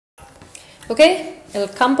Okay, el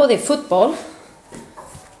campo de fútbol.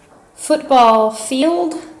 Football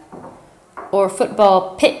field or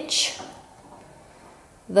football pitch.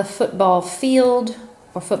 The football field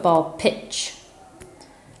or football pitch.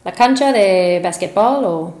 La cancha de basquetbol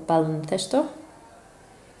o baloncesto.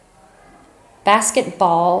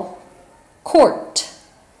 Basketball court.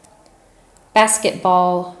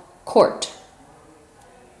 Basketball court.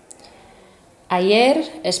 Ayer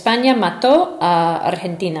España mató a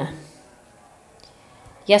Argentina.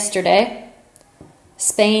 Yesterday,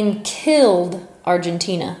 Spain killed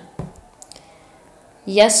Argentina.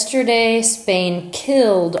 Yesterday, Spain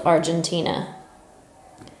killed Argentina.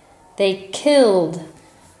 They killed,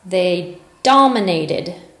 they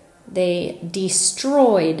dominated, they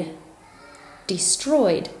destroyed.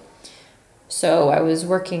 So I was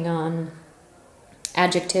working on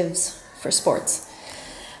adjectives for sports.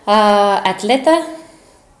 Atleta,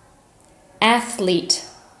 athlete.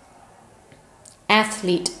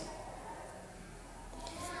 Athlete.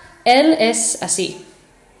 Él es así.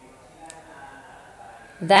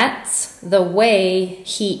 That's the way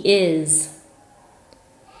he is.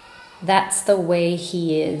 That's the way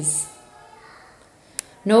he is.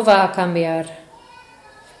 No va a cambiar.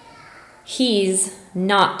 He's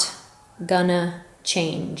not gonna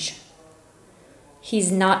change.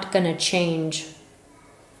 He's not gonna change.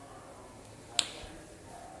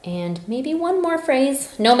 And maybe one more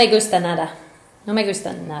phrase. No me gusta nada. No me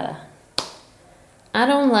gusta nada. I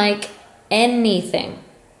don't like anything.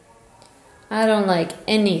 I don't like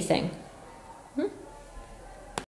anything.